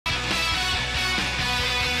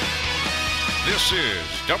This is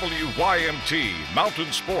WYMT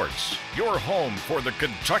Mountain Sports, your home for the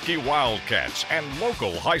Kentucky Wildcats and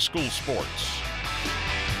local high school sports.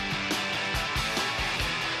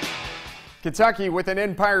 Kentucky with an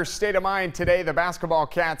Empire state of mind today. The basketball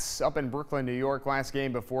Cats up in Brooklyn, New York, last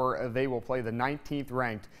game before they will play the 19th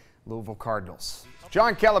ranked Louisville Cardinals.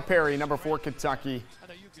 John Calipari, number 4 Kentucky,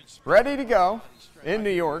 ready to go in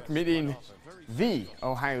New York, meeting the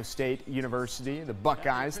Ohio State University, the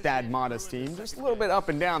Buckeyes, Thad Matta's team. Just a little bit up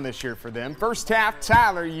and down this year for them. First half,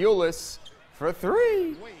 Tyler Eulis for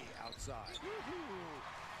 3.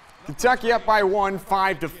 Kentucky up by 1,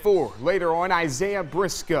 5-4. Later on, Isaiah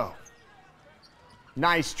Briscoe.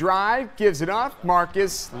 Nice drive, gives it up.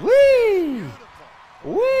 Marcus Lee.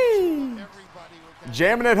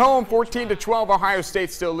 Jamming it home, 14-12. Ohio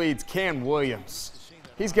State still leads. Cam Williams.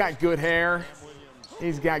 He's got good hair.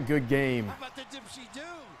 He's got good game.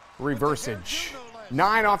 Reversage.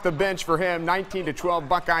 9 off the bench for him. 19-12.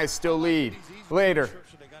 Buckeyes still lead. Later,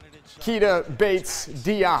 Keita Bates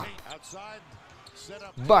Diop.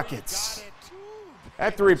 Buckets.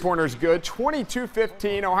 That three-pointer's good.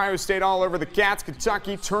 22-15. Ohio State all over the Cats.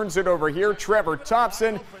 Kentucky turns it over here. Trevor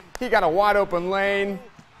Thompson. He got a wide-open lane.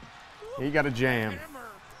 He got a jam.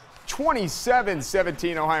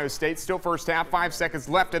 27-17 Ohio State. Still first half. 5 seconds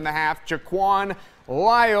left in the half. Jaquan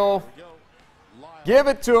Lyle. Give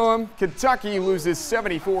it to him. Kentucky loses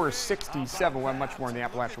 74-67. We'll have much more in the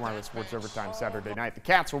Appalachian Wireless Sports Overtime Saturday night. The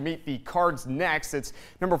Cats will meet the Cards next. It's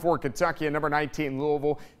number 4 Kentucky and number 19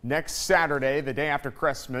 Louisville next Saturday, the day after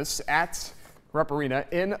Christmas, at Rupp Arena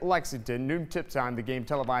in Lexington. Noon tip time. The game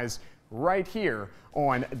televised right here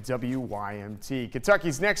on WYMT.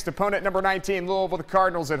 Kentucky's next opponent, number 19 Louisville. The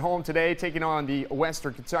Cardinals at home today, taking on the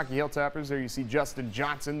Western Kentucky Hilltoppers. There you see Justin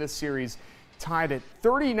Johnson. This series tied at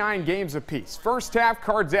 39 games apiece. First half,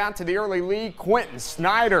 Cards out to the early lead. Quentin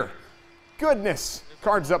Snyder. Goodness.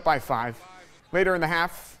 Cards up by 5. Later in the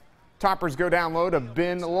half, Toppers go down low to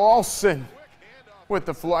Ben Lawson with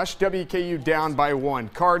the flush. WKU down by 1.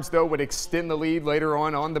 Cards, though, would extend the lead later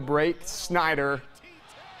on the break. Snyder.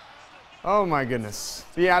 Oh, my goodness.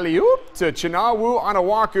 The alley-oop to Chinawu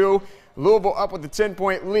Anawaku. Louisville up with a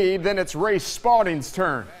 10-point lead. Then it's Ray Spalding's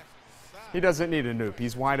turn. He doesn't need a noop.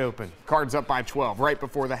 He's wide open. Cards up by 12 right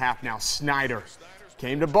before the half now. Snyder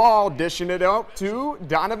came to ball, dishing it out to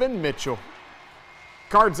Donovan Mitchell.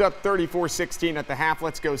 Cards up 34-16 at the half.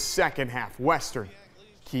 Let's go second half. Western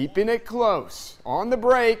keeping it close. On the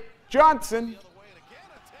break, Johnson.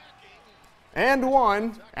 And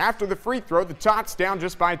 1 after the free throw. The Tots down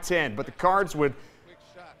just by 10, but the Cards would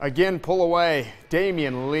again pull away.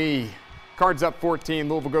 Damian Lee. Cards up 14.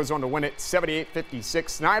 Louisville goes on to win it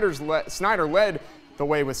 78-56. Snyder led the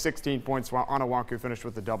way with 16 points, while Anawaku finished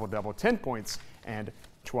with a double-double, 10 points and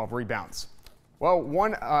 12 rebounds. Well,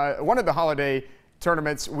 one of the holiday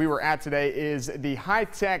tournaments we were at today is the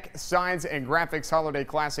High-Tech Signs and Graphics Holiday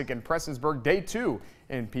Classic in Prestonsburg, Day 2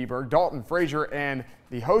 in Peaburg. Dalton Frazier and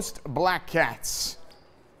the host Black Cats.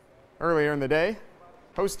 Earlier in the day,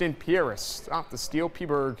 hosting Piarist off the steal.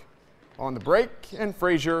 Peaburg on the break, and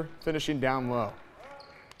Frazier finishing down low.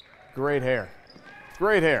 Great hair.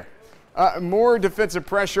 Great hair. More defensive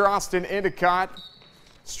pressure. Austin Endicott.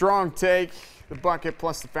 Strong take. The bucket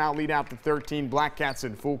plus the foul lead out to 13. Black Cats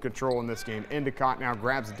in full control in this game. Endicott now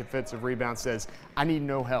grabs a defensive rebound, says, I need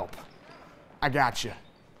no help. I got you.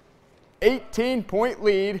 18-point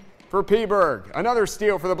lead for Peaburg. Another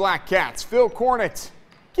steal for the Black Cats. Phil Cornett.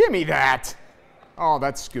 Give me that. Oh,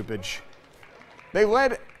 that's scoopage. They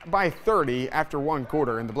led by 30 after 1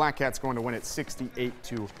 quarter, and the Black Cats going to win it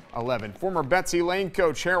 68-11. Former Betsy Lane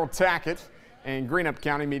coach Harold Tackett and Greenup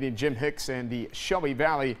County meeting Jim Hicks and the Shelby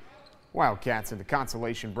Valley Wildcats in the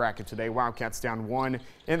consolation bracket today. Wildcats down 1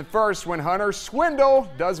 in the first when Hunter Swindle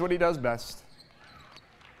does what he does best.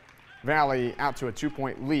 Valley out to a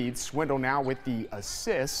 2-point lead. Swindle now with the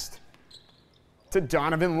assist to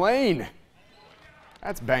Donovan Lane.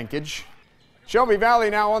 That's bankage. Shelby Valley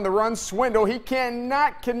now on the run. Swindle, he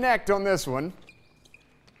cannot connect on this one.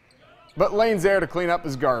 But Lane's there to clean up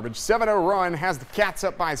his garbage. 7-0 run has the Cats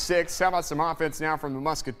up by 6. How about some offense now from the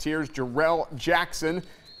Musketeers? Jarrell Jackson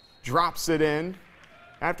drops it in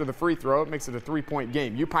after the free throw. It makes it a 3-point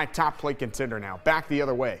game. UPI top play contender now. Back the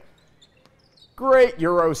other way. Great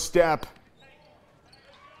Euro step.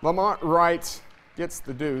 Lamont Wright gets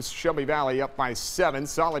the deuce. Shelby Valley up by 7.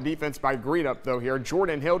 Solid defense by Greenup, though, here.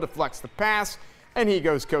 Jordan Hill deflects the pass, and he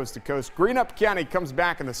goes coast to coast. Greenup County comes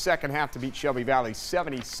back in the second half to beat Shelby Valley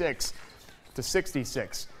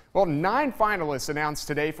 76-66. Well, 9 finalists announced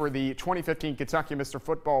today for the 2015 Kentucky Mr.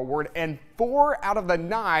 Football Award, and 4 out of the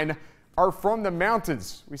 9 are from the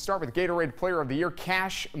mountains. We start with Gatorade Player of the Year,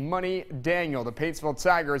 Cash Money Daniel. The Paintsville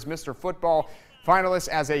Tiger is Mr. Football finalist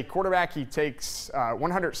as a quarterback. He takes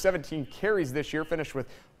 117 carries this year, finished with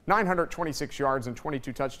 926 yards and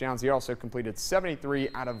 22 touchdowns. He also completed 73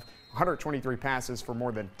 out of 123 passes for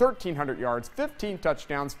more than 1,300 yards, 15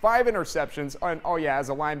 touchdowns, 5 interceptions, and oh yeah, as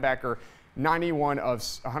a linebacker, 91 of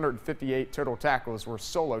 158 total tackles were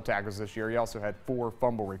solo tackles this year. He also had 4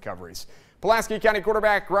 fumble recoveries. Pulaski County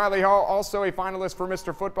quarterback Riley Hall, also a finalist for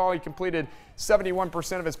Mr. Football. He completed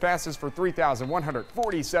 71% of his passes for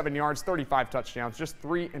 3,147 yards, 35 touchdowns, just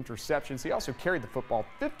 3 interceptions. He also carried the football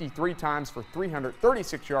 53 times for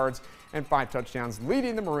 336 yards and 5 touchdowns,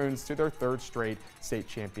 leading the Maroons to their 3rd straight state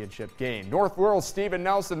championship game. North Laurel's Steven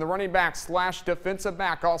Nelson, the running back / defensive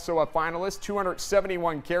back, also a finalist,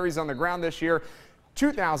 271 carries on the ground this year,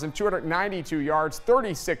 2,292 yards,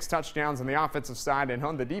 36 touchdowns on the offensive side, and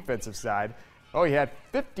on the defensive side, oh, he had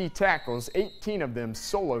 50 tackles, 18 of them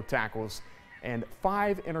solo tackles, and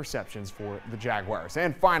 5 interceptions for the Jaguars.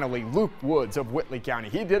 And finally, Luke Woods of Whitley County.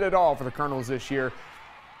 He did it all for the Colonels this year.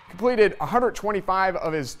 Completed 125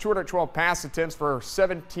 of his 212 pass attempts for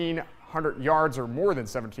 1,700 yards or more than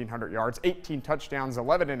 1,700 yards, 18 touchdowns,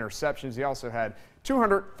 11 interceptions. He also had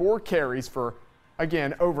 204 carries for,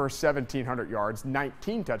 again, over 1,700 yards,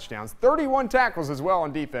 19 touchdowns, 31 tackles as well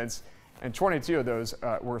on defense, and 22 of those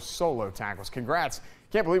were solo tackles. Congrats.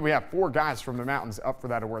 Can't believe we have 4 guys from the mountains up for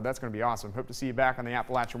that award. That's going to be awesome. Hope to see you back on the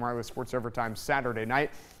Appalachian Wireless Sports Overtime Saturday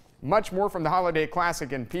night. Much more from the Holiday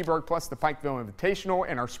Classic in Peaburg, plus the Pikeville Invitational,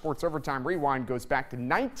 and our Sports Overtime Rewind goes back to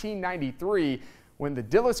 1993 when the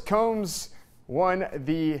Dillis Combs won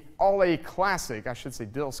the All-A Classic. I should say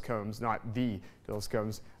Dillis Combs, not the Dillis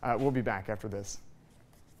Combs. We'll be back after this.